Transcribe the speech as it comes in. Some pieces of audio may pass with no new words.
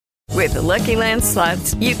With the Lucky Land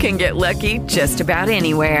Slots, you can get lucky just about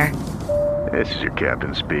anywhere. This is your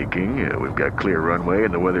captain speaking. We've got clear runway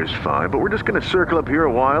and the weather's fine, but we're just going to circle up here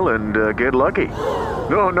a while and get lucky.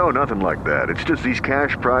 No, nothing like that. It's just these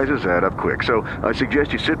cash prizes add up quick. So I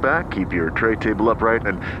suggest you sit back, keep your tray table upright,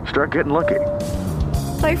 and start getting lucky.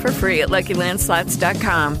 Play for free at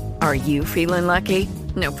LuckyLandSlots.com. Are you feeling lucky?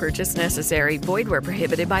 No purchase necessary. Void where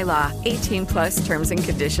prohibited by law. 18 plus terms and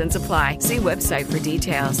conditions apply. See website for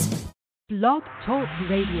details. Blog Talk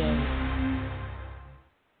Radio.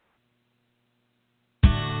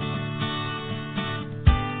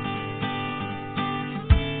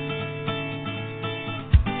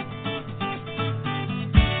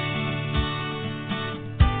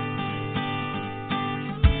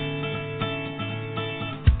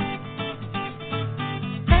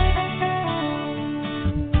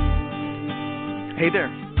 Hey there,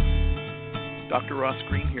 Dr. Ross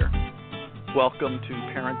Green here. Welcome to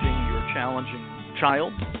Parenting Your Challenging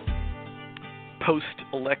Child,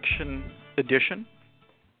 post-election edition.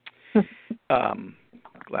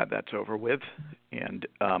 Glad that's over with, and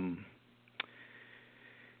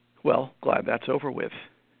glad that's over with.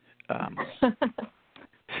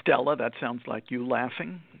 Stella, that sounds like you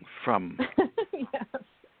laughing from yes.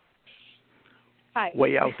 Hi.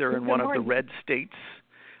 Way out there in one of the red states.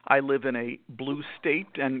 I live in a blue state,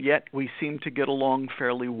 and yet we seem to get along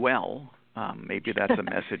fairly well. Maybe that's a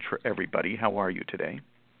message for everybody. How are you today?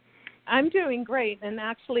 I'm doing great, and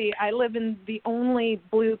actually I live in the only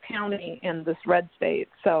blue county in this red state,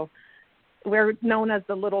 so we're known as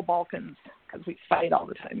the Little Balkans because we fight all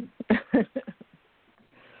the time.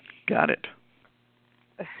 Got it.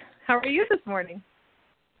 How are you this morning?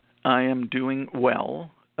 I am doing well.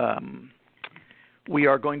 We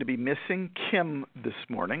are going to be missing Kim this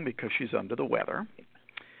morning because she's under the weather.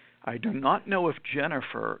 I do not know if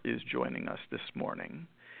Jennifer is joining us this morning.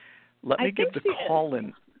 Let me give the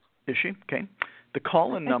call-in. Is she? Okay. The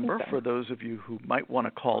call-in number for those of you who might want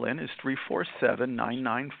to call in is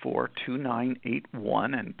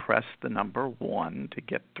 347-994-2981 and press the number 1 to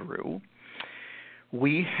get through.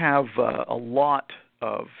 We have a lot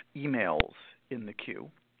of emails in the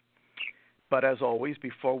queue. But as always,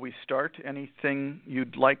 before we start, anything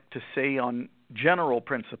you'd like to say on general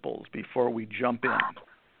principles before we jump in?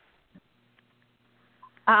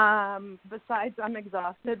 Besides, I'm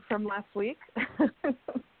exhausted from last week.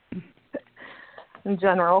 In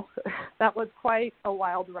general, that was quite a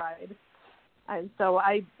wild ride. And so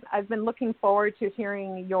I've been looking forward to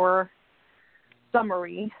hearing your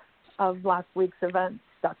summary of last week's events,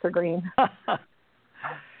 Dr. Green.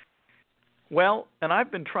 Well, and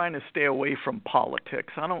I've been trying to stay away from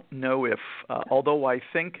politics. I don't know if, although I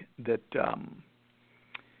think that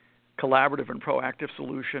collaborative and proactive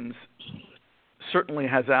solutions certainly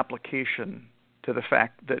has application to the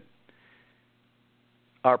fact that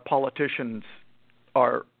our politicians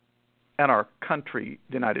are, and our country,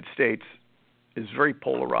 the United States, is very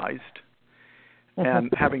polarized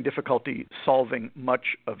and having difficulty solving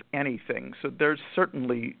much of anything. So there's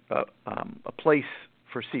certainly a place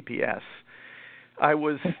for CPS. I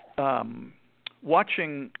was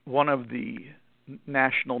watching one of the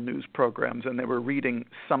national news programs, and they were reading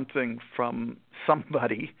something from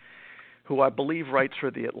somebody who I believe writes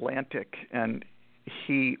for The Atlantic, and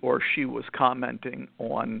he or she was commenting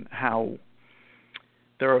on how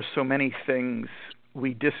there are so many things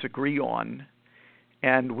we disagree on,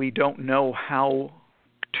 and we don't know how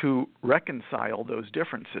to reconcile those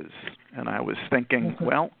differences. And I was thinking,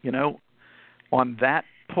 well, on that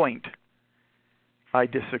point, I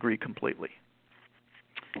disagree completely.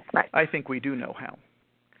 Right. I think we do know how.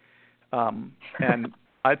 And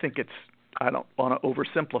I think I don't want to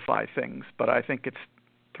oversimplify things, but I think it's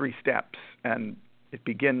 3 steps. And it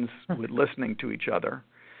begins with listening to each other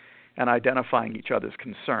and identifying each other's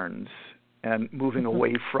concerns and moving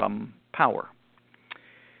away from power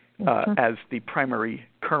as the primary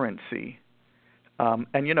currency. And,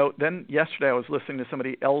 then yesterday I was listening to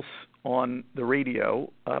somebody else on the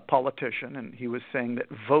radio, a politician, and he was saying that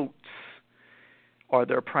votes are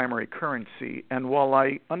their primary currency. And while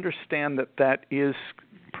I understand that that is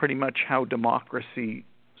pretty much how democracy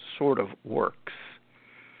sort of works,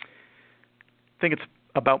 I think it's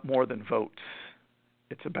about more than votes.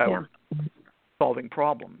 It's about solving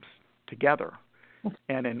problems together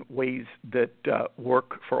and in ways that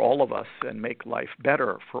work for all of us and make life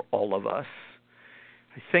better for all of us.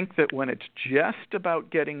 I think that when it's just about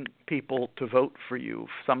getting people to vote for you,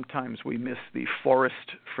 sometimes we miss the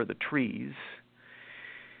forest for the trees.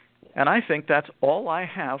 And I think that's all I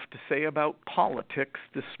have to say about politics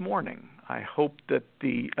this morning. I hope that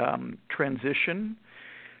the transition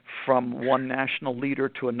from one national leader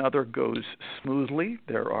to another goes smoothly.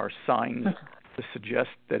 There are signs to suggest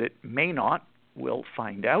that it may not. We'll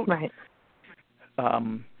find out. Right.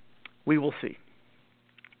 We will see.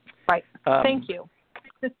 Right. Thank you.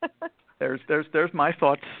 There's my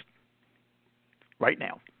thoughts right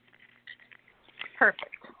now. Perfect.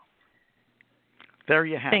 There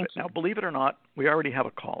you have Thank it. you. Now, believe it or not, we already have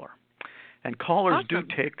a caller. And callers do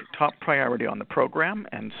take top priority on the program.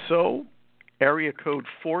 And so, area code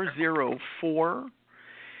 404,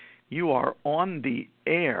 you are on the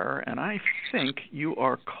air, and I think you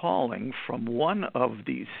are calling from one of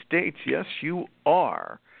these states. Yes, you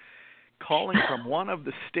are calling from one of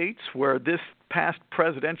the states where this past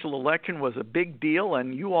presidential election was a big deal,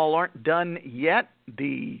 and you all aren't done yet,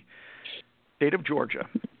 the state of Georgia.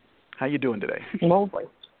 How you doing today? Lovely.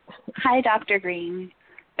 Hi, Dr. Green.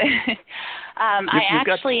 You've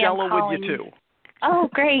got Stella with you, too. Oh,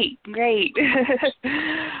 great.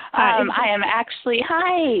 I am actually,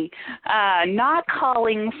 not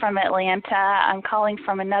calling from Atlanta. I'm calling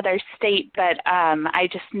from another state, but I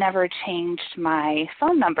just never changed my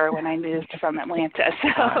phone number when I moved from Atlanta. So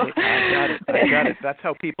I got it. That's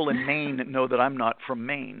how people in Maine know that I'm not from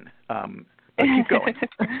Maine. But keep going.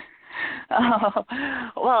 Oh,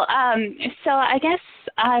 well, so I guess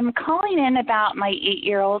I'm calling in about my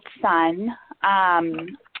 8-year-old son.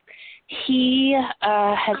 He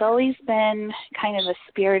has always been kind of a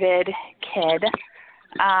spirited kid,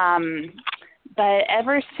 but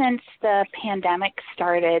ever since the pandemic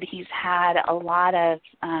started, he's had a lot of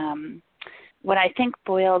what I think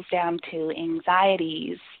boils down to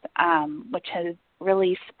anxieties, which has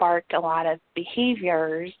really sparked a lot of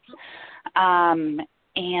behaviors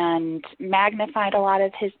and magnified a lot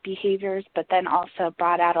of his behaviors, but then also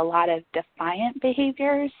brought out a lot of defiant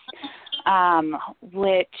behaviors,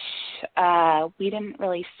 which we didn't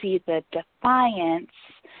really see the defiance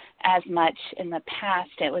as much in the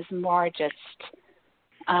past. It was more just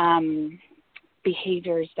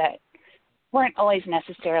behaviors that weren't always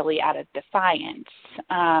necessarily out of defiance.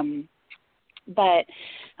 But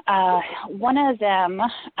one of them,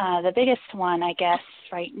 the biggest one, I guess,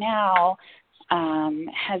 right now,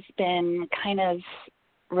 has been kind of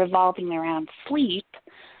revolving around sleep.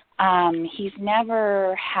 He's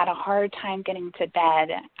never had a hard time getting to bed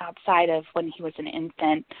outside of when he was an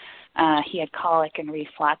infant. He had colic and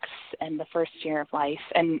reflux in the first year of life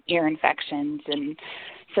and ear infections. And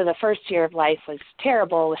so the first year of life was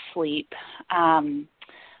terrible with sleep.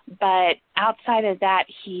 But outside of that,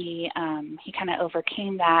 he kind of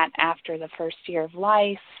overcame that after the first year of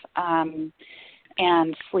life.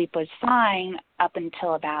 And sleep was fine up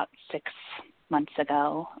until about 6 months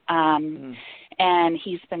ago. And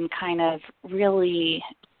he's been kind of really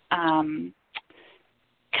kind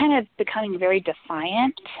of becoming very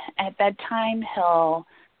defiant at bedtime.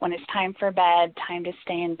 When it's time for bed, time to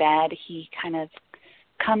stay in bed, he kind of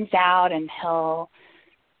comes out and he'll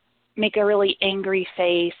make a really angry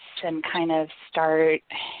face and kind of start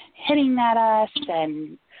hitting at us.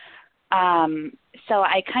 And so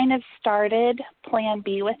I kind of started Plan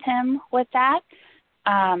B with him with that,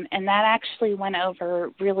 and that actually went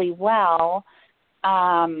over really well.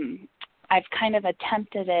 I've kind of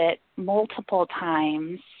attempted it multiple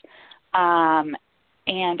times,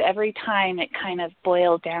 and every time it kind of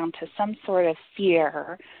boiled down to some sort of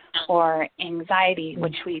fear or anxiety,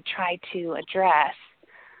 which we try to address.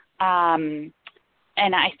 And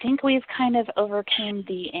I think we've kind of overcame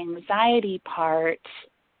the anxiety part,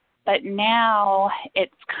 but now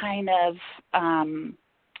it's kind of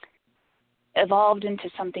evolved into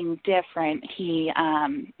something different.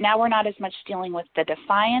 Now we're not as much dealing with the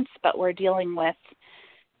defiance, but we're dealing with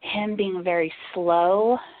him being very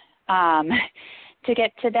slow to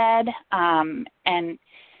get to bed. And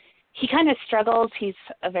he kind of struggles. He's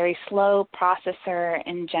a very slow processor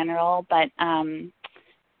in general, but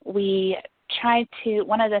we try to,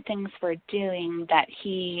 one of the things we're doing that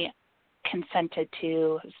he consented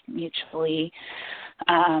to, mutually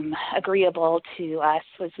agreeable to us,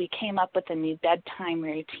 was we came up with a new bedtime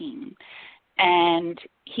routine. And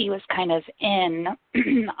he was kind of in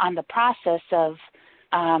on the process of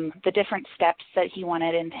the different steps that he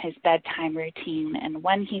wanted in his bedtime routine and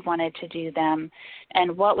when he wanted to do them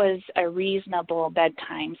and what was a reasonable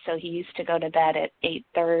bedtime. So he used to go to bed at 8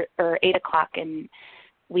 o'clock, and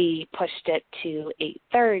we pushed it to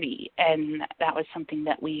 8:30, and that was something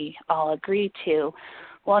that we all agreed to.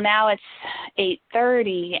 Well, now it's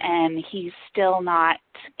 8:30, and he's still not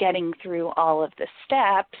getting through all of the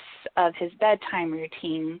steps of his bedtime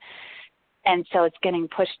routine, and so it's getting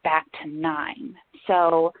pushed back to 9.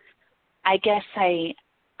 So I guess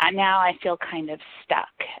now I feel kind of stuck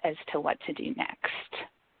as to what to do next.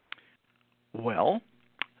 Well,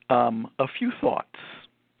 a few thoughts.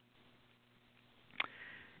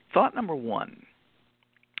 Thought number one,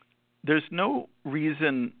 there's no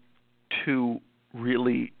reason to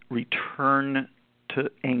really return to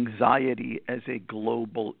anxiety as a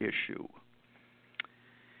global issue.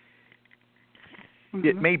 Mm-hmm.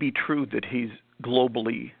 It may be true that he's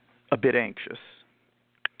globally a bit anxious,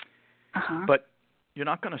 but you're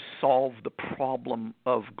not going to solve the problem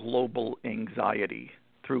of global anxiety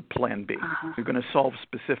through Plan B. You're going to solve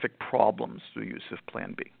specific problems through use of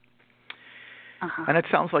Plan B. And it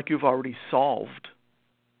sounds like you've already solved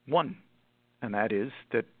one, and that is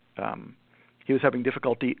that he was having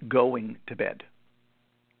difficulty going to bed.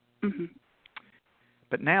 Mm-hmm.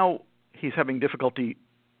 But now he's having difficulty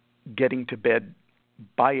getting to bed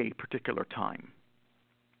by a particular time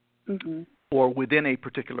or within a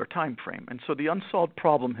particular time frame. And so the unsolved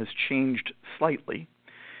problem has changed slightly.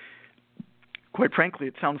 Quite frankly,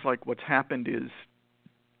 it sounds like what's happened is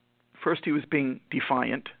first he was being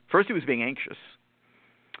defiant. First he was being anxious.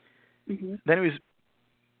 Then he was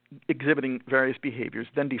exhibiting various behaviors,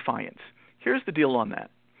 then defiance. Here's the deal on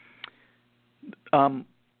that.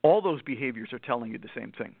 All those behaviors are telling you the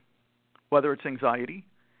same thing, whether it's anxiety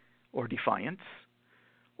or defiance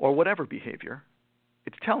or whatever behavior.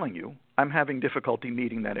 It's telling you I'm having difficulty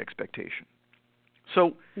meeting that expectation.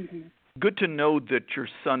 So good to know that your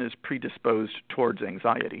son is predisposed towards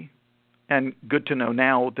anxiety, and good to know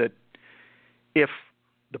now that if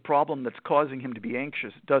the problem that's causing him to be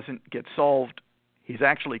anxious doesn't get solved, he's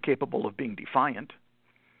actually capable of being defiant.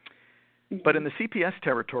 But in the CPS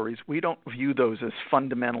territories, we don't view those as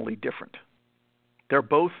fundamentally different. They're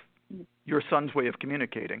both your son's way of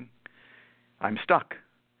communicating. I'm stuck.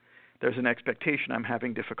 There's an expectation I'm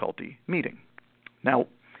having difficulty meeting. Now,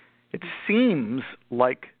 it seems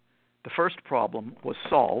like the first problem was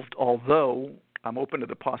solved, although I'm open to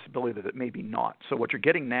the possibility that it may be not. So what you're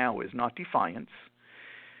getting now is not defiance.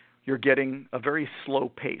 You're getting a very slow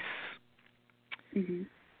pace.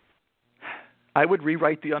 I would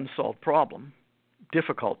rewrite the unsolved problem,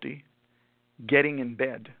 difficulty, getting in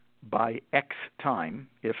bed by X time,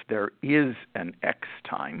 if there is an X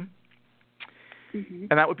time.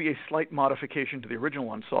 And that would be a slight modification to the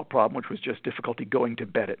original unsolved problem, which was just difficulty going to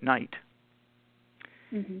bed at night.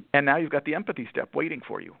 And now you've got the empathy step waiting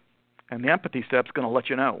for you. And the empathy step's going to let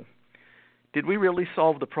you know, did we really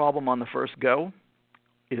solve the problem on the first go?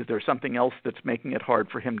 Is there something else that's making it hard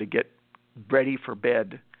for him to get ready for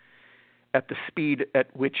bed at the speed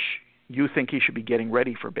at which you think he should be getting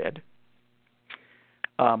ready for bed?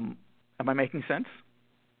 Am I making sense?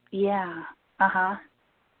 Yeah.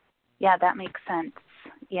 Yeah, that makes sense.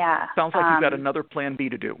 Yeah. Sounds like you've got another Plan B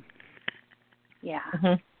to do. Yeah.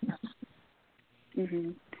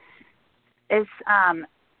 Is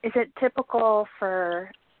it typical for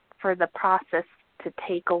the process to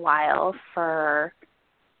take a while for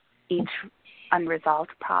each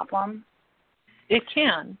unresolved problem? It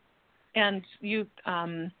can. And you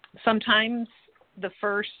sometimes the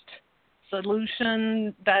first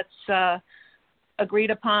solution that's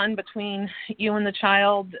agreed upon between you and the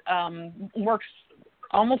child works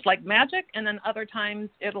almost like magic, and then other times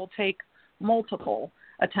it'll take multiple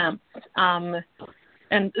attempts.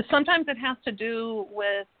 And sometimes it has to do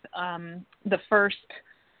with the first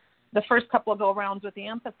couple of go-arounds with the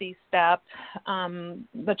empathy step.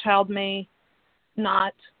 The child may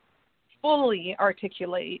not fully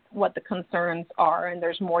articulate what the concerns are, and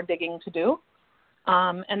there's more digging to do.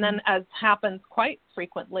 And then, as happens quite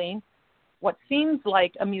frequently, what seems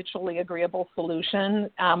like a mutually agreeable solution,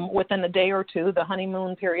 within a day or two, the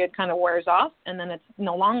honeymoon period kind of wears off, and then it's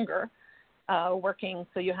no longer working.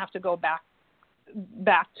 So you have to go back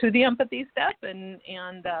to the empathy step, and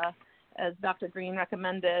as Dr. Green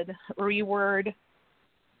recommended, reword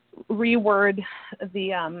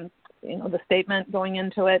the the statement going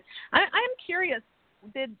into it. I am curious,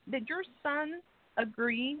 did your son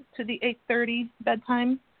agree to the 8:30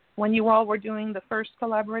 bedtime when you all were doing the first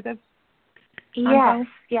collaborative?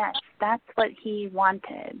 Yes, that's what he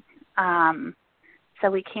wanted. So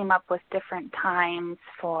we came up with different times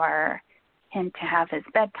for him to have his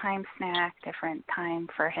bedtime snack, different time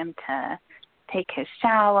for him to take his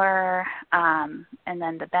shower, and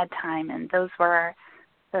then the bedtime, and those were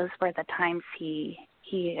the times he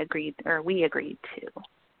agreed, or we agreed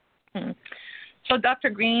to. So Dr.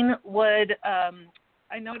 Green,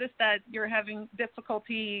 I noticed that you're having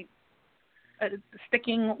difficulty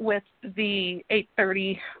sticking with the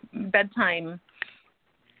 8:30 bedtime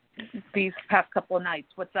these past couple of nights.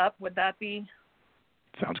 What's up? Would that be?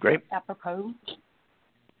 Sounds great. Apropos.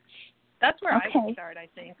 That's where I would start, I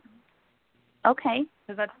think. Okay.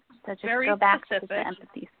 Because that's so just very go back specific. to the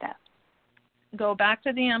empathy step. go back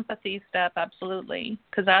to the empathy step, absolutely,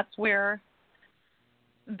 because that's where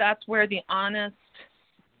the honest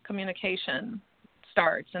communication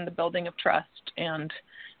starts and the building of trust, and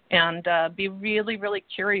be really, really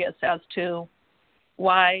curious as to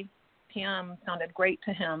why PM sounded great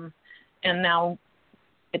to him and now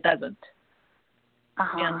it doesn't.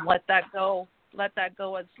 And let that go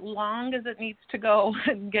as long as it needs to go,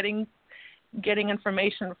 and getting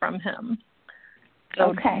information from him.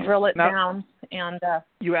 So drill it down. And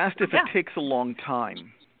you asked if it takes a long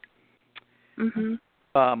time.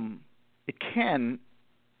 Mm-hmm. It can.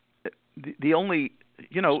 The only,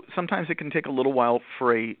 sometimes it can take a little while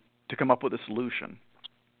to come up with a solution.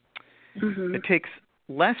 Mm-hmm. It takes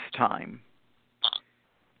less time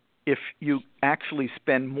if you actually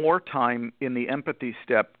spend more time in the empathy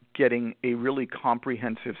step getting a really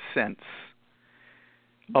comprehensive sense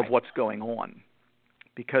of what's going on.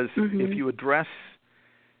 Because if you address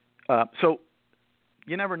so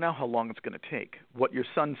you never know how long it's going to take. What your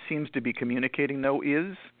son seems to be communicating, though,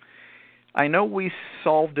 is, I know we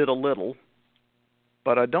solved it a little,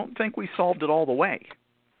 but I don't think we solved it all the way.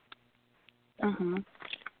 Mm-hmm.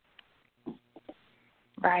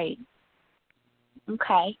 Right.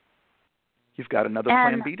 Okay. You've got another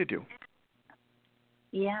plan B to do.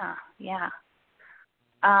 Yeah.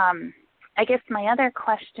 I guess my other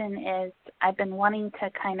question is, I've been wanting to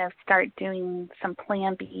kind of start doing some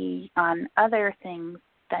plan B on other things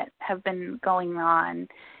that have been going on.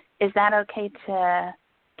 Is that okay to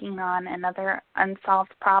working on another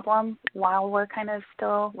unsolved problem while we're kind of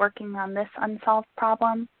still working on this unsolved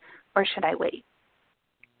problem, or should I wait?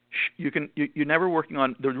 You're never working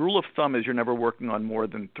on, the rule of thumb is you're never working on more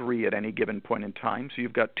than 3 at any given point in time, so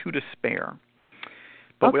you've got 2 to spare.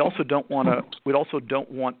 But we also don't want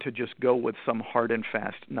to just go with some hard and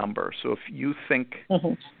fast number. So if you think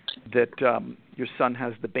that your son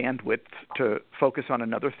has the bandwidth to focus on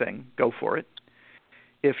another thing, go for it.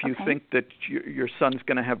 If you think that your son's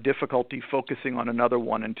going to have difficulty focusing on another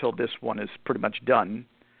one until this one is pretty much done,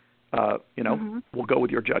 we'll go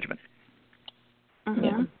with your judgment. Mm-hmm.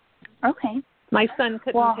 Yeah. Okay. My son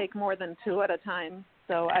couldn't take more than 2 at a time,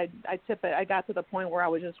 so I got to the point where I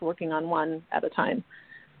was just working on 1 at a time.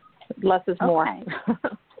 Less is more.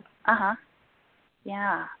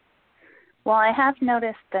 Yeah. Well, I have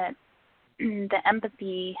noticed that the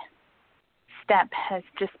empathy step has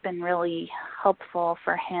just been really helpful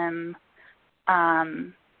for him,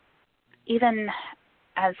 even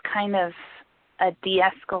as kind of a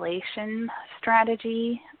de-escalation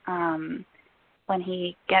strategy. When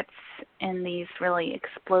he gets in these really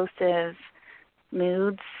explosive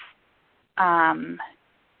moods, and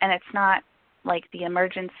it's not like the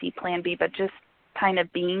emergency plan B, but just kind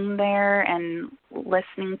of being there and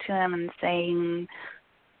listening to him and saying,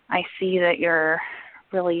 I see that you're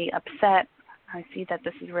really upset. I see that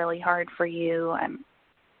this is really hard for you.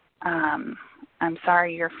 I'm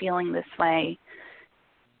sorry you're feeling this way.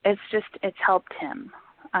 It's helped him.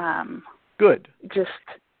 Good. Just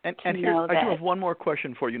and here, I do have one more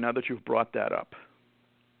question for you now that you've brought that up.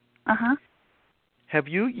 Have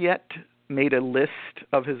you yet made a list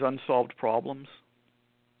of his unsolved problems?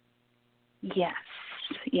 Yes.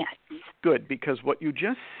 Good, because what you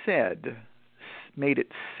just said made it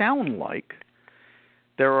sound like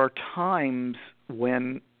there are times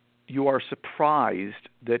when you are surprised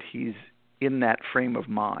that he's in that frame of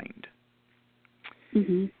mind.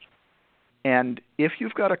 Mm-hmm. And if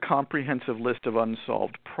you've got a comprehensive list of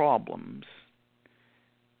unsolved problems,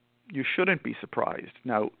 you shouldn't be surprised.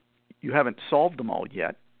 Now, you haven't solved them all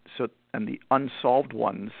yet, and the unsolved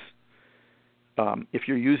ones, if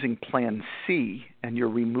you're using Plan C and you're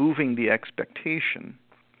removing the expectation,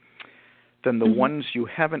 then the ones you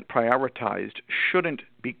haven't prioritized shouldn't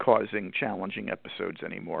be causing challenging episodes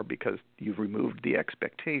anymore because you've removed the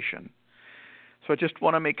expectation. So I just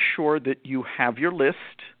want to make sure that you have your list,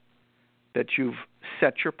 that you've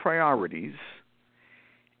set your priorities,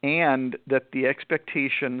 and that the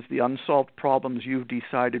expectations, the unsolved problems you've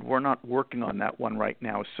decided we're not working on that one right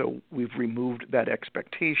now, so we've removed that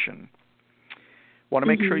expectation. Want to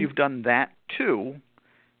make sure you've done that too,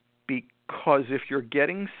 because if you're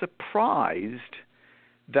getting surprised,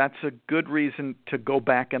 that's a good reason to go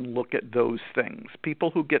back and look at those things. People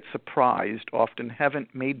who get surprised often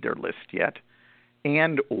haven't made their list yet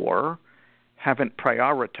and or haven't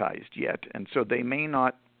prioritized yet, and so they may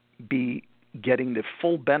not be getting the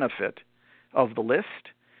full benefit of the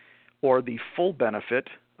list or the full benefit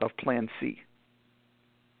of Plan C.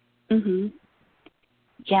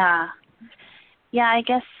 Yeah, I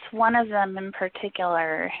guess one of them in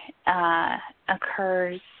particular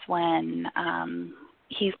occurs when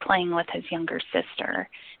he's playing with his younger sister.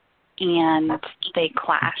 and they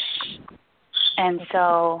clash. And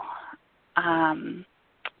so I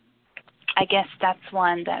guess that's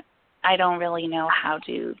one that I don't really know how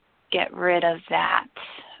to get rid of that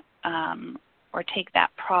or take that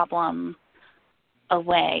problem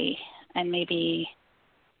away, and maybe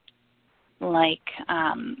like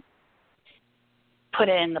put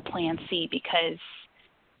it in the plan C, because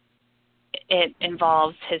it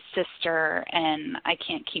involves his sister and I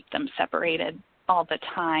can't keep them separated all the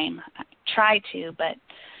time. I try to, but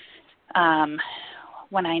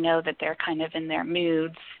when I know that they're kind of in their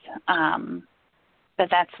moods, but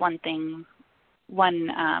that's one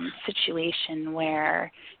situation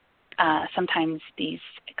where sometimes these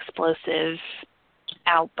explosive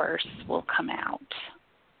outbursts will come out.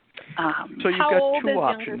 So you've got two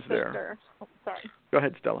options there. Oh, sorry. Go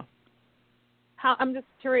ahead, Stella. I'm just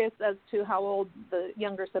curious as to how old the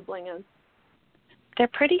younger sibling is. They're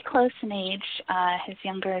pretty close in age. His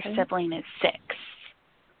younger sibling is 6.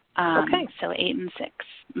 Okay. So 8 and 6.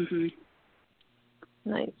 Mm-hmm.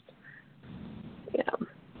 Nice. Yeah.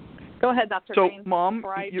 Go ahead, Dr. So, Green. Mom,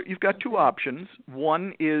 you've got two options.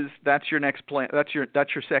 One is that's your next plan. That's your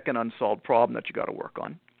second unsolved problem that you got to work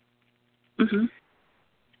on. Mm-hmm.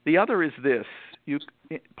 The other is this.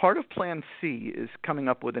 Part of Plan C is coming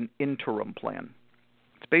up with an interim plan.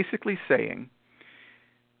 It's basically saying,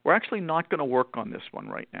 we're actually not going to work on this one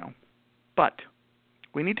right now, but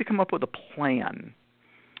we need to come up with a plan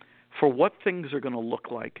for what things are going to look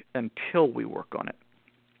like until we work on it.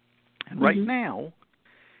 And right now,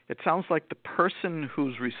 it sounds like the person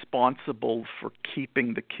who's responsible for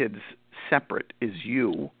keeping the kids separate is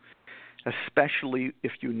you, especially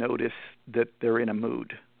if you notice that they're in a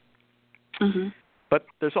mood. Mm-hmm. But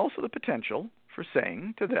there's also the potential for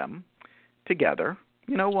saying to them together,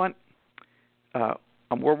 you know what,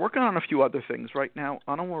 we're working on a few other things right now.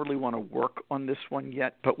 I don't really want to work on this one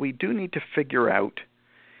yet, but we do need to figure out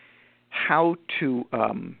how to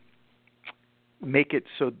make it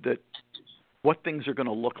so that what things are going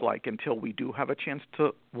to look like until we do have a chance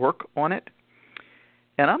to work on it.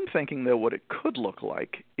 And I'm thinking that what it could look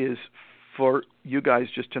like is for you guys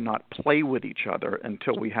just to not play with each other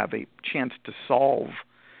until we have a chance to solve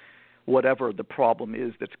whatever the problem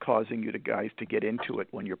is that's causing you guys to get into it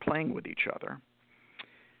when you're playing with each other.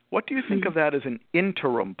 What do you think of that as an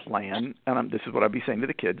interim plan? And this is what I'd be saying to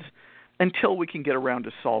the kids, until we can get around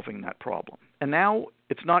to solving that problem. And now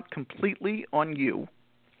it's not completely on you,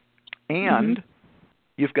 and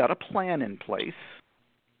you've got a plan in place.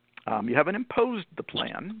 You haven't imposed the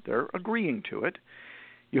plan. They're agreeing to it.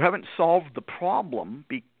 You haven't solved the problem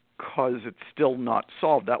because it's still not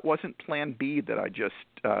solved. That wasn't Plan B that I just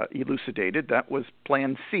elucidated. That was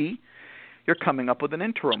Plan C. You're coming up with an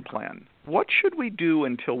interim plan. What should we do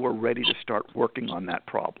until we're ready to start working on that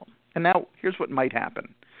problem? And now here's what might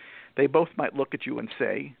happen. They both might look at you and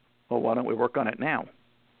say, well, why don't we work on it now?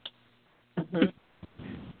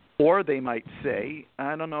 Or they might say,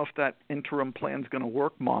 I don't know if that interim plan's going to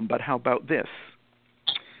work, Mom, but how about this?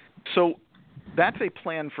 So that's a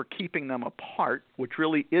plan for keeping them apart, which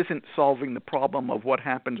really isn't solving the problem of what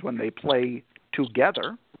happens when they play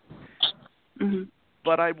together.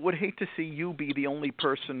 But I would hate to see you be the only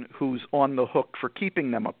person who's on the hook for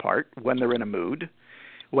keeping them apart when they're in a mood,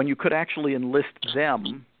 when you could actually enlist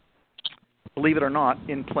them, believe it or not,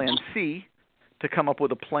 in Plan C to come up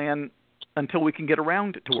with a plan until we can get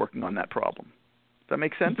around to working on that problem. Does that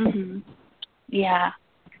make sense? Yeah.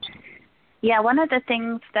 Yeah, one of the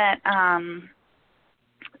things that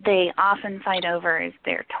they often fight over is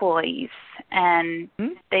their toys. And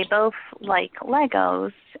they both like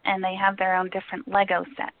Legos, and they have their own different Lego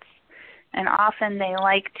sets. And often they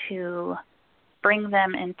like to bring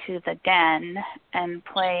them into the den and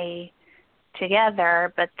play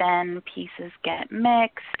together, but then pieces get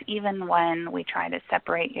mixed even when we try to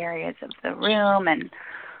separate areas of the room, and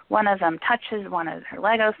one of them touches one of her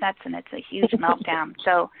Lego sets and it's a huge meltdown.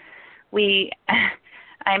 So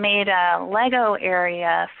I made a Lego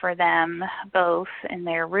area for them both in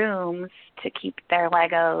their rooms to keep their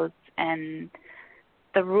Legos, and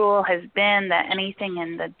the rule has been that anything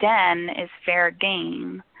in the den is fair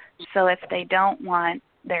game. So if they don't want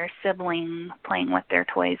their sibling playing with their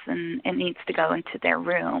toys, and it needs to go into their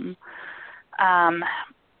room.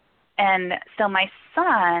 And so my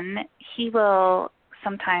son, he will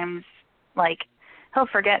sometimes, he'll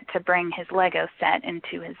forget to bring his Lego set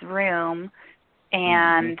into his room,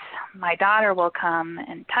 and my daughter will come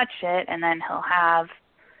and touch it, and then he'll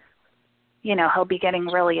be getting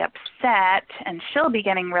really upset, and she'll be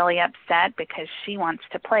getting really upset because she wants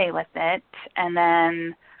to play with it. And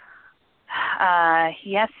then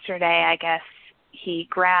yesterday, I guess, he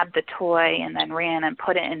grabbed the toy and then ran and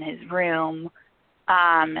put it in his room.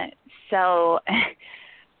 So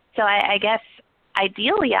I guess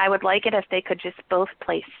ideally I would like it if they could just both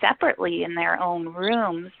play separately in their own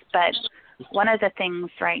rooms, but one of the things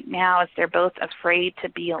right now is they're both afraid to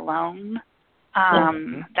be alone.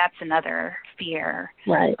 That's another fear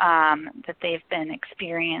that they've been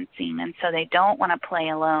experiencing, and so they don't want to play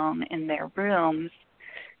alone in their rooms.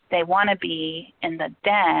 They want to be in the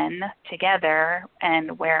den together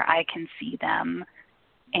and where I can see them,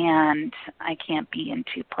 and I can't be in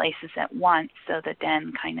two places at once, so the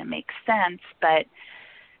den kind of makes sense. But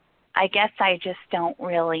I guess I just don't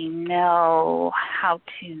really know how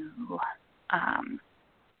to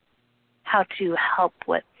help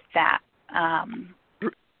with that.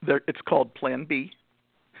 It's called Plan B.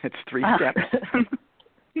 It's 3 steps.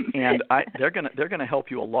 And they're gonna help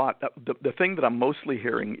you a lot. The thing that I'm mostly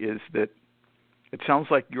hearing is that it sounds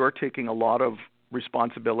like you're taking a lot of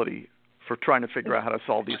responsibility for trying to figure out how to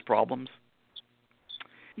solve these problems.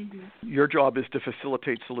 Mm-hmm. Your job is to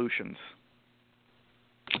facilitate solutions.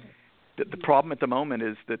 The problem at the moment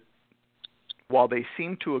is that while they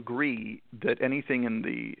seem to agree that anything in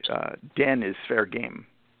the den is fair game,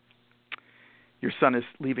 your son is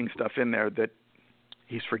leaving stuff in there that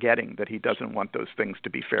he's forgetting that he doesn't want those things to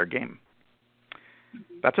be fair game.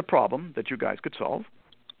 Mm-hmm. That's a problem that you guys could solve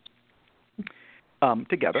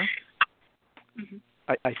together. Mm-hmm.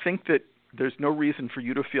 I think that there's no reason for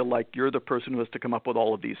you to feel like you're the person who has to come up with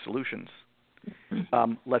all of these solutions.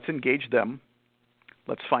 Mm-hmm. Let's engage them.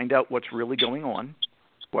 Let's find out what's really going on,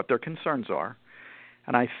 what their concerns are.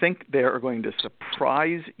 And I think they are going to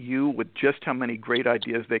surprise you with just how many great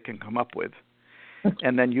ideas they can come up with.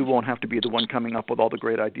 And then you won't have to be the one coming up with all the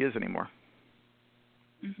great ideas anymore.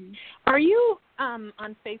 Mm-hmm. Are you on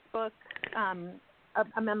Facebook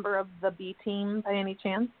a member of the B team by any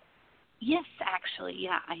chance? Yes, actually,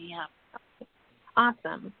 yeah, I am.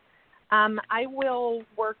 Awesome. I will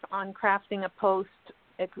work on crafting a post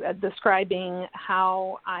describing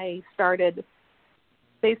how I started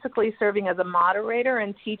basically serving as a moderator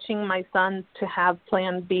and teaching my sons to have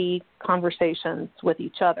Plan B conversations with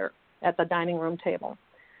each other at the dining room table.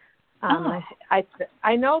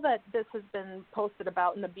 I know that this has been posted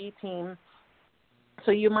about in the B team,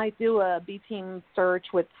 so you might do a B team search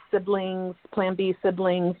with siblings, Plan B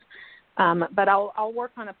siblings, but I'll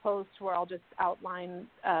work on a post where I'll just outline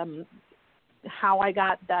how I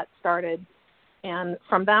got that started. And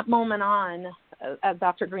from that moment on, as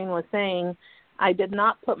Dr. Green was saying, I did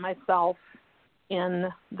not put myself in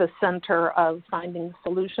the center of finding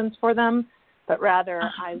solutions for them, but rather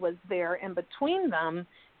I was there in between them,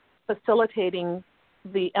 facilitating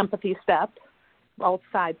the empathy step, both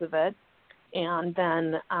sides of it, and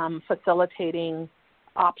then facilitating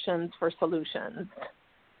options for solutions.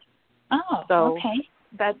 Oh, so okay.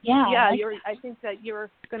 I think that you're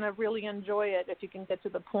going to really enjoy it if you can get to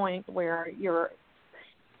the point where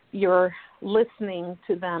you're listening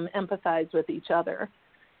to them empathize with each other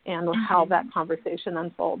and how that conversation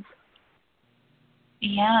unfolds.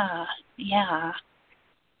 Yeah.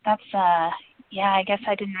 That's, I guess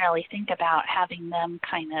I didn't really think about having them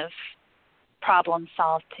kind of problem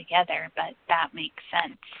solve together, but that makes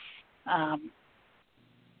sense.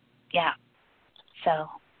 So,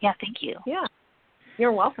 thank you. Yeah.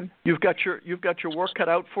 You're welcome. You've got your work cut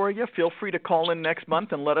out for you. Feel free to call in next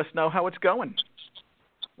month and let us know how it's going.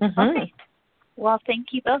 Mm-hmm. Okay. Well, thank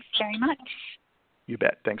you both very much. You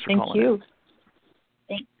bet. Thanks for calling in.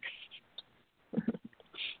 Thanks.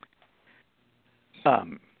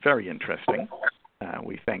 Very interesting.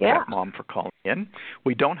 We thank that mom for calling in.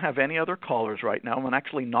 We don't have any other callers right now. I'm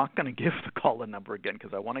actually not going to give the call-in number again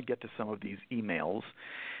because I want to get to some of these emails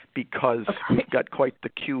because we've got quite the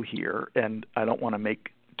queue here, and I don't want to make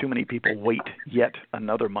too many people wait yet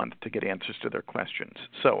another month to get answers to their questions.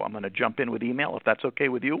 So I'm going to jump in with email, if that's okay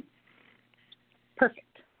with you. Perfect.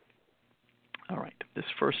 All right. This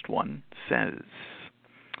first one says,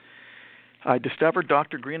 I discovered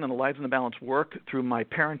Dr. Green and the Lives in the Balance work through my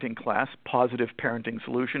parenting class, Positive Parenting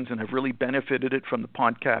Solutions, and have really benefited it from the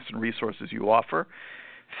podcasts and resources you offer.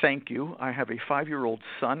 Thank you. I have a 5-year-old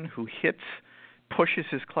son who pushes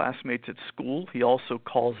his classmates at school. He also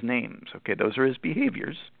calls names. Okay, those are his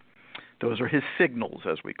behaviors. Those are his signals,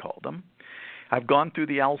 as we call them. I've gone through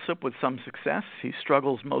the ALSUP with some success. He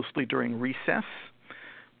struggles mostly during recess.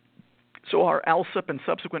 So our ALSUP and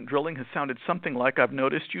subsequent drilling has sounded something like, I've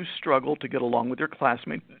noticed you struggle to get along with your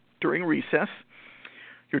classmates during recess.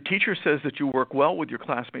 Your teacher says that you work well with your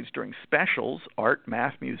classmates during specials, art,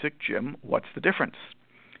 math, music, gym. What's the difference?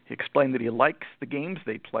 He explained that he likes the games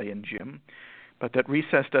they play in gym, but that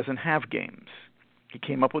recess doesn't have games. He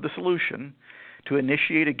came up with a solution, to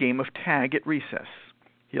initiate a game of tag at recess.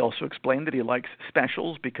 He also explained that he likes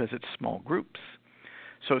specials because it's small groups.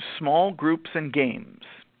 So small groups and games.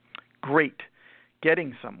 Great.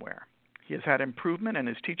 Getting somewhere. He has had improvement, and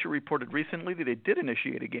his teacher reported recently that he did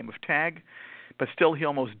initiate a game of tag, but still he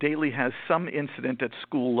almost daily has some incident at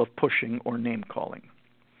school of pushing or name-calling.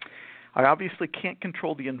 I obviously can't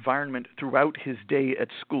control the environment throughout his day at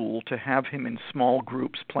school to have him in small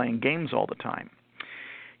groups playing games all the time.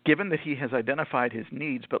 Given that he has identified his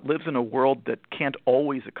needs but lives in a world that can't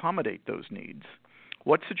always accommodate those needs,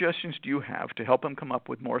 what suggestions do you have to help him come up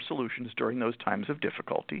with more solutions during those times of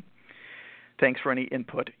difficulty? Thanks for any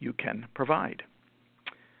input you can provide.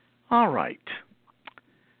 All right.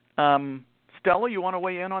 Stella, you want to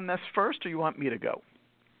weigh in on this first, or you want me to go?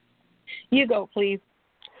 You go, please.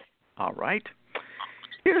 All right.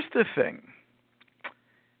 Here's the thing.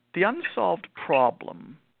 The unsolved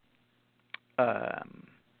problem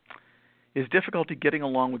is difficulty getting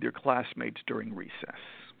along with your classmates during recess.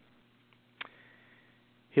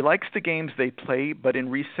 He likes the games they play, but in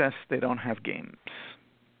recess they don't have games.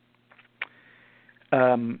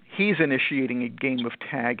 He's initiating a game of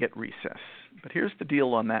tag at recess. But here's the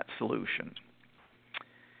deal on that solution.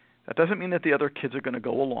 That doesn't mean that the other kids are going to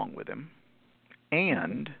go along with him.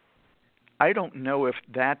 And I don't know if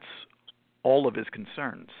that's all of his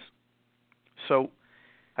concerns. So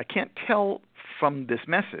I can't tell from this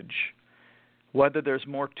message whether there's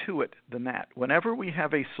more to it than that. Whenever we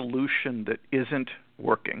have a solution that isn't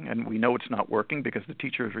working, and we know it's not working because the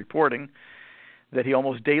teacher is reporting that he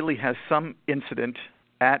almost daily has some incident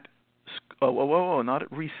at not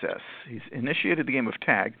at recess. He's initiated the game of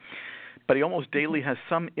tag, but he almost daily has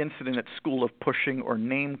some incident at school of pushing or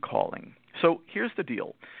name-calling. So here's the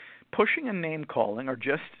deal. Pushing and name-calling are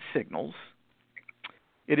just signals.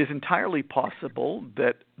 It is entirely possible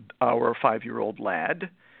that our 5-year-old lad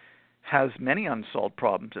has many unsolved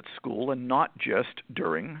problems at school and not just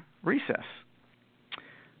during recess.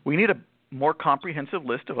 We need a more comprehensive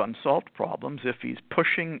list of unsolved problems if he's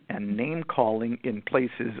pushing and name-calling in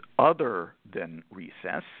places other than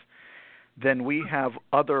recess. Then we have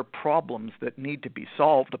other problems that need to be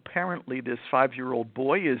solved. Apparently, this 5-year-old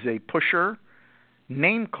boy is a pusher,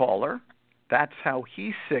 name-caller. That's how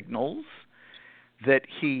he signals that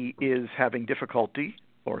he is having difficulty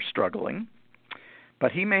or struggling.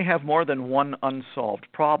 But he may have more than one unsolved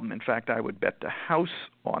problem. In fact, I would bet the house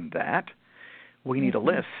on that. We need a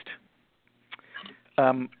list.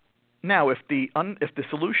 Now, if the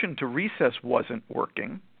solution to recess wasn't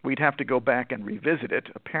working, we'd have to go back and revisit it,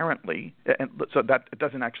 apparently. And so that it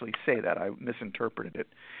doesn't actually say that. I misinterpreted it.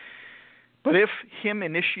 But if him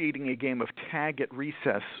initiating a game of tag at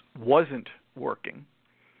recess wasn't working,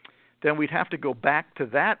 then we'd have to go back to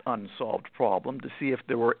that unsolved problem to see if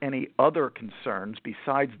there were any other concerns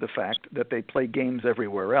besides the fact that they play games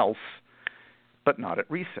everywhere else, but not at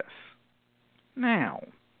recess. Now,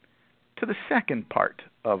 to the second part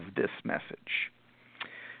of this message.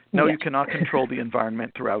 No, you cannot control the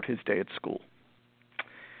environment throughout his day at school.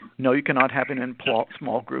 No, you cannot have him in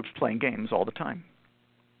small groups playing games all the time.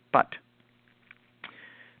 But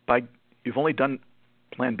you've only done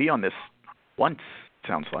Plan B on this once,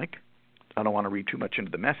 sounds like. I don't want to read too much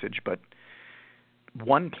into the message, but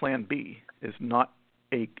one Plan B is not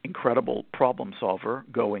an incredible problem solver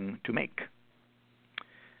going to make.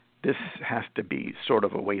 This has to be sort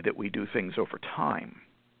of a way that we do things over time.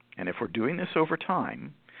 And if we're doing this over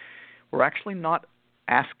time, we're actually not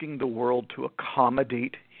asking the world to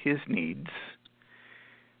accommodate his needs.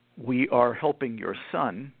 We are helping your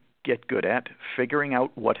son get good at figuring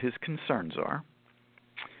out what his concerns are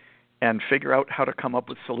and figure out how to come up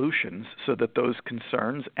with solutions so that those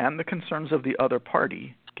concerns and the concerns of the other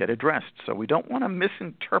party get addressed. So we don't want to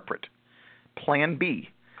misinterpret Plan B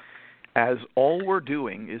as all we're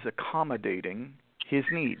doing is accommodating his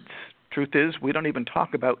needs. Truth is, we don't even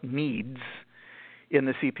talk about needs in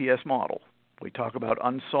the CPS model. We talk about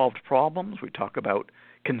unsolved problems, we talk about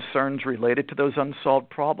concerns related to those unsolved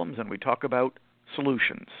problems, and we talk about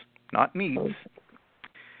solutions, not needs.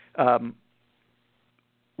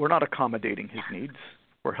 We're not accommodating his needs.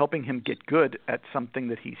 We're helping him get good at something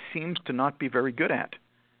that he seems to not be very good at,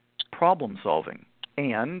 problem solving,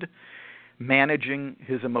 and managing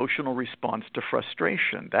his emotional response to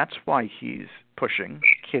frustration. That's why he's pushing,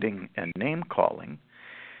 kidding, and name-calling.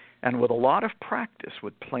 And with a lot of practice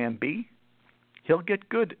with Plan B, he'll get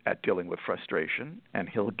good at dealing with frustration, and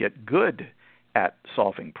he'll get good at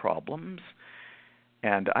solving problems.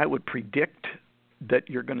 And I would predict that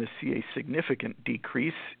you're going to see a significant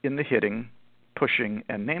decrease in the hitting, pushing,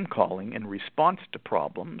 and name-calling in response to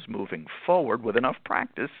problems moving forward with enough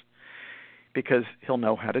practice, because he'll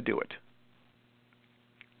know how to do it.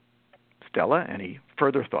 Stella, any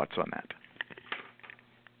further thoughts on that?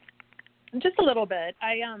 Just a little bit.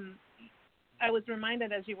 I was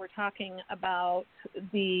reminded as you were talking about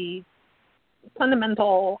the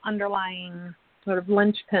fundamental underlying sort of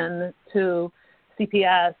linchpin to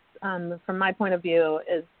CPS, from my point of view,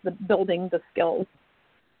 is the building the skills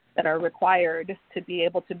that are required to be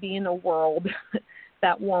able to be in a world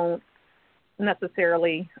that won't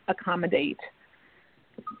necessarily accommodate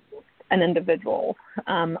an individual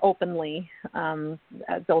openly,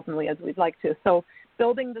 as openly as we'd like to. So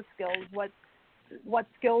building the skills, what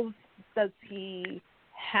skills does he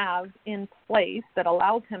have in place that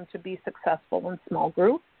allows him to be successful in small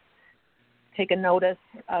groups? Take a notice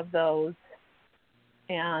of those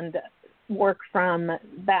and work from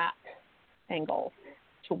that angle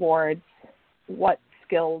towards what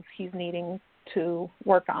skills he's needing to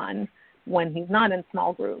work on when he's not in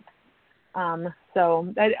small groups.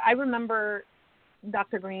 So I remember,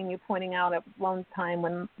 Dr. Green, you pointing out at one time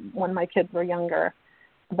when my kids were younger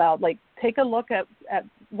about, like, take a look at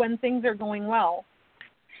when things are going well.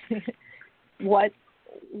 what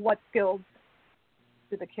skills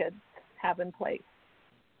do the kids have in place?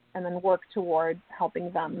 And then work towards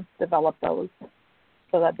helping them develop those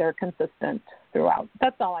so that they're consistent throughout.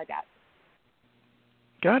 That's all I got.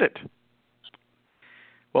 Got it.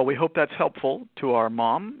 Well, we hope that's helpful to our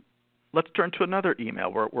mom. Let's turn to another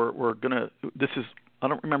email. We're gonna. This is, I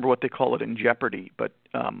don't remember what they call it in Jeopardy, but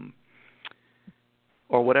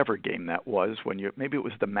or whatever game that was when maybe it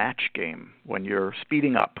was the match game when you're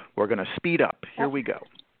speeding up. We're gonna speed up. Here we go.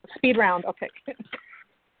 Speed round. Okay.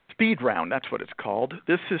 Speed round, that's what it's called.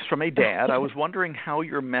 This is from a dad. I was wondering how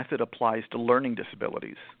your method applies to learning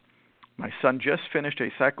disabilities. My son just finished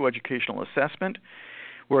a psychoeducational assessment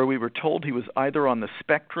where we were told he was either on the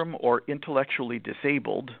spectrum or intellectually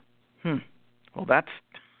disabled. Well, that's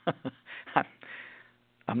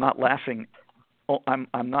I'm not laughing.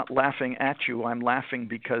 I'm not laughing at you. I'm laughing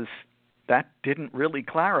because that didn't really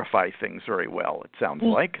clarify things very well, it sounds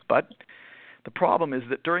like. But the problem is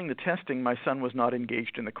that during the testing, my son was not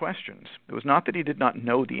engaged in the questions. It was not that he did not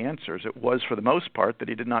know the answers. It was, for the most part, that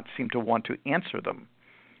he did not seem to want to answer them.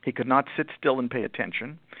 He could not sit still and pay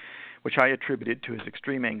attention, which I attributed to his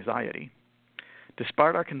extreme anxiety.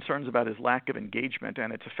 Despite our concerns about his lack of engagement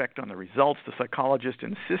and its effect on the results, the psychologist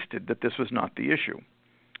insisted that this was not the issue.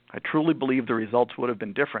 I truly believe the results would have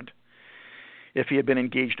been different if he had been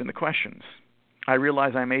engaged in the questions. I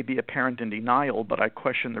realize I may be a parent in denial, but I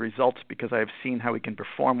question the results because I have seen how he can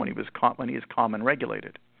perform when he is calm and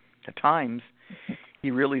regulated. At times, he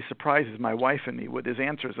really surprises my wife and me with his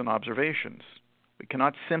answers and observations. We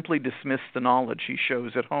cannot simply dismiss the knowledge he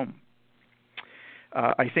shows at home.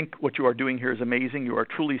 I think what you are doing here is amazing. You are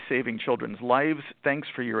truly saving children's lives. Thanks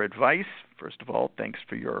for your advice. First of all, thanks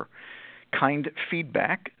for your kind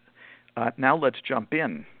feedback. Now let's jump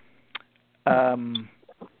in.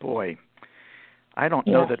 Boy, I don't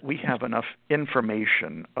know that we have enough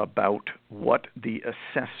information about what the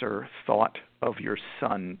assessor thought of your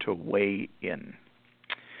son to weigh in.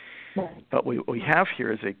 But what we have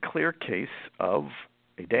here is a clear case of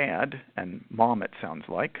a dad and mom, it sounds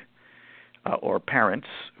like, or parents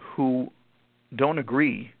who don't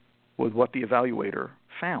agree with what the evaluator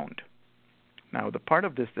found. Now, the part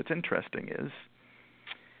of this that's interesting is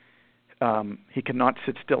he cannot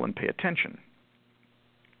sit still and pay attention.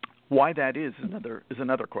 Why that is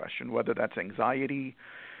another question, whether that's anxiety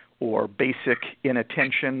or basic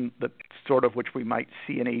inattention, the sort of which we might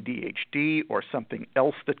see in ADHD, or something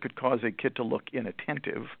else that could cause a kid to look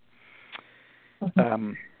inattentive.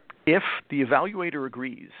 If the evaluator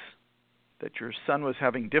agrees that your son was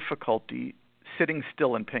having difficulty sitting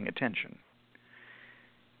still and paying attention,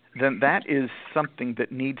 then that is something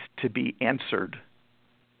that needs to be answered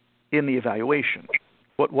in the evaluation.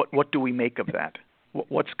 What do we make of that?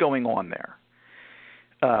 What's going on there?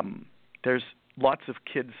 There's lots of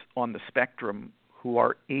kids on the spectrum who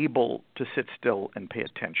are able to sit still and pay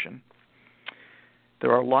attention.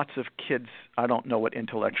 There are lots of kids, I don't know what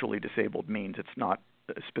intellectually disabled means. It's not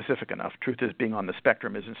specific enough. Truth is, being on the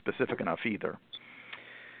spectrum isn't specific enough either.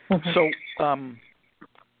 So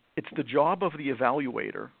it's the job of the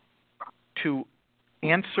evaluator to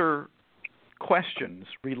answer questions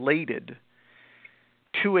related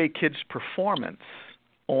to a kid's performance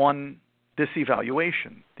on this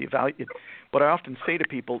evaluation. What I often say to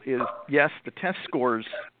people is, yes, the test scores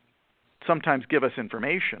sometimes give us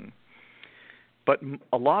information, but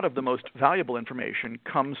a lot of the most valuable information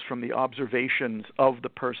comes from the observations of the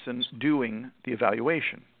person doing the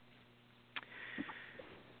evaluation.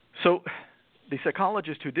 So the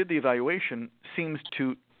psychologist who did the evaluation seems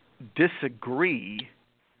to disagree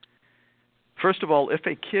First of all, if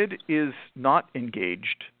a kid is not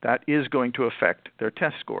engaged, that is going to affect their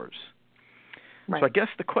test scores. Right. So I guess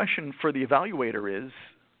the question for the evaluator is,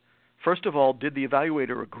 first of all, did the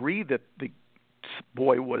evaluator agree that the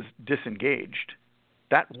boy was disengaged?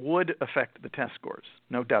 That would affect the test scores,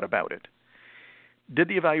 no doubt about it. Did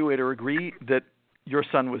the evaluator agree that your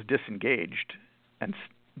son was disengaged? And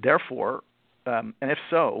therefore, and if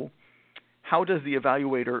so, how does the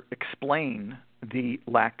evaluator explain the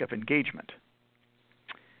lack of engagement?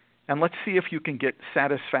 And let's see if you can get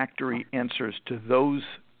satisfactory answers to those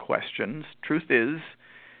questions. Truth is,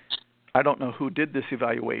 I don't know who did this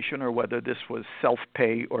evaluation or whether this was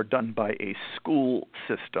self-pay or done by a school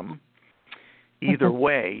system. Either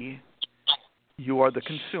way, you are the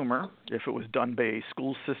consumer. If it was done by a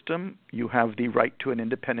school system, you have the right to an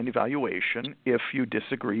independent evaluation if you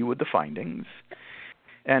disagree with the findings.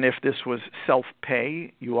 And if this was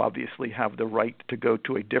self-pay, you obviously have the right to go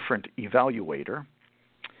to a different evaluator.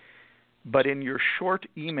 But in your short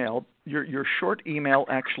email, your short email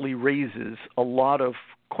actually raises a lot of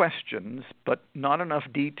questions, but not enough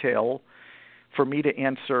detail for me to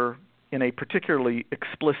answer in a particularly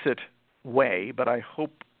explicit way. But I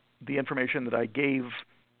hope the information that I gave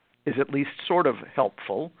is at least sort of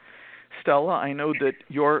helpful. Stella, I know that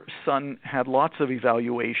your son had lots of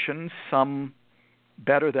evaluations, some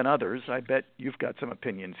better than others. I bet you've got some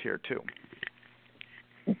opinions here too.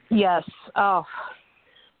 Yes. Oh,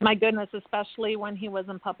 my goodness, especially when he was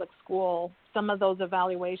in public school. Some of those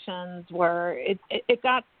evaluations where it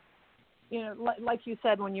got, like you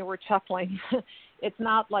said when you were chuckling, it's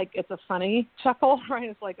not like it's a funny chuckle, right?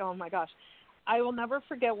 It's like, oh my gosh. I will never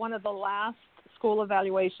forget one of the last school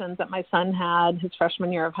evaluations that my son had his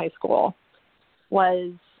freshman year of high school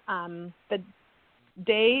was the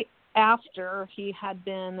day after he had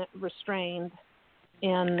been restrained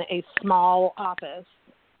in a small office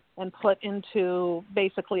and put into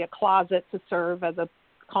basically a closet to serve as a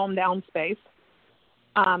calm down space.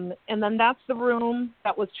 And then that's the room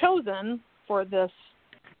that was chosen for this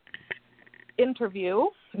interview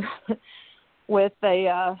with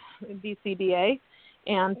a BCBA.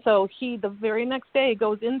 And so he, the very next day,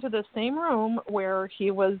 goes into the same room where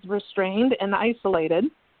he was restrained and isolated.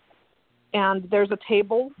 And there's a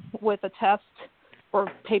table with a test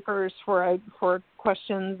or papers for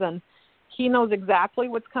questions, and he knows exactly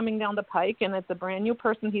what's coming down the pike, and it's a brand new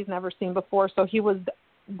person he's never seen before. So he was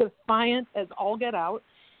defiant as all get out.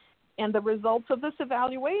 And the results of this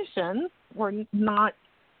evaluation were not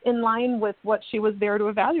in line with what she was there to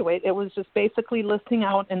evaluate. It was just basically listing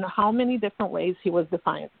out in how many different ways he was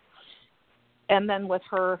defiant. And then with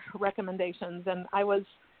her recommendations. And I was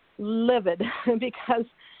livid because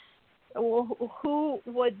who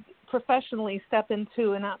would professionally step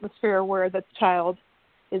into an atmosphere where the child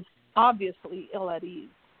is obviously ill at ease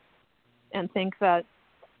and think that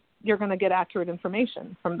you're going to get accurate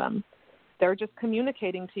information from them? They're just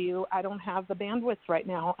communicating to you, I don't have the bandwidth right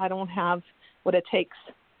now. I don't have what it takes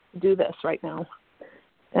to do this right now.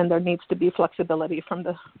 And there needs to be flexibility from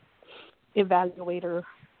the evaluator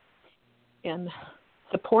in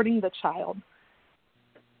supporting the child.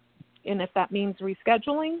 And if that means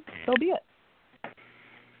rescheduling, so be it.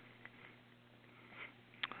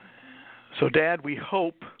 So, Dad, we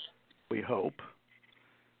hope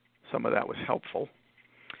some of that was helpful.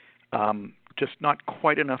 Just not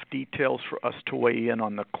quite enough details for us to weigh in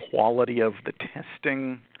on the quality of the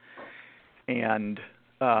testing and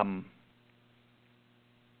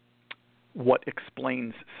what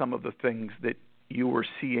explains some of the things that you were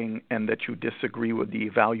seeing and that you disagree with the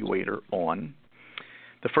evaluator on.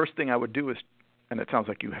 The first thing I would do is, and it sounds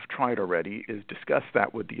like you have tried already, is discuss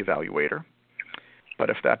that with the evaluator.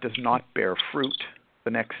 But if that does not bear fruit,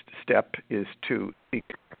 the next step is to seek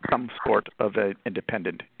some sort of an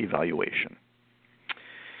independent evaluation.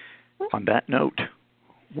 On that note,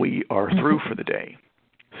 we are through for the day.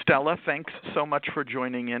 Stella, thanks so much for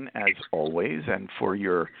joining in as always and for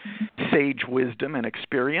your sage wisdom and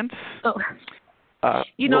experience. Oh.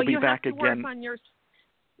 We'll be you back have to again. work on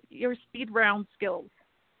your speed round skills.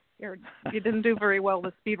 You didn't do very well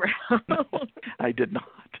with speed round. No, I did not.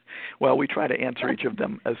 Well, we try to answer each of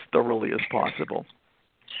them as thoroughly as possible.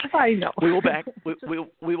 I know. We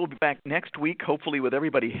will be back next week, hopefully with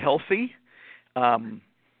everybody healthy.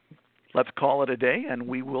 Let's call it a day, and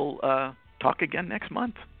we will talk again next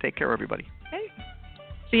month. Take care, everybody. Okay.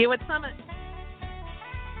 See you at Summit.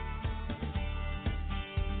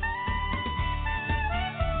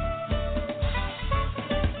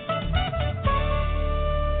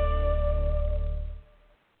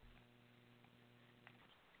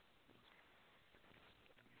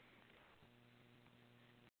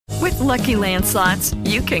 With Lucky Land Slots,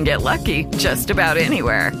 you can get lucky just about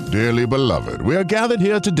anywhere. Dearly beloved, we are gathered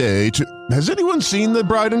here today to... Has anyone seen the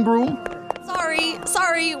bride and groom?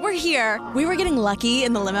 Sorry, we're here. We were getting lucky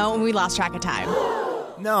in the limo and we lost track of time.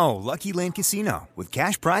 No, Lucky Land Casino, with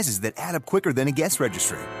cash prizes that add up quicker than a guest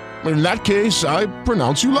registry. In that case, I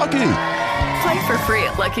pronounce you lucky. Play for free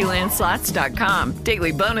at LuckyLandSlots.com.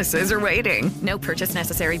 Daily bonuses are waiting. No purchase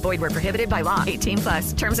necessary. Void where prohibited by law.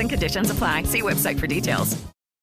 18+. Terms and conditions apply. See website for details.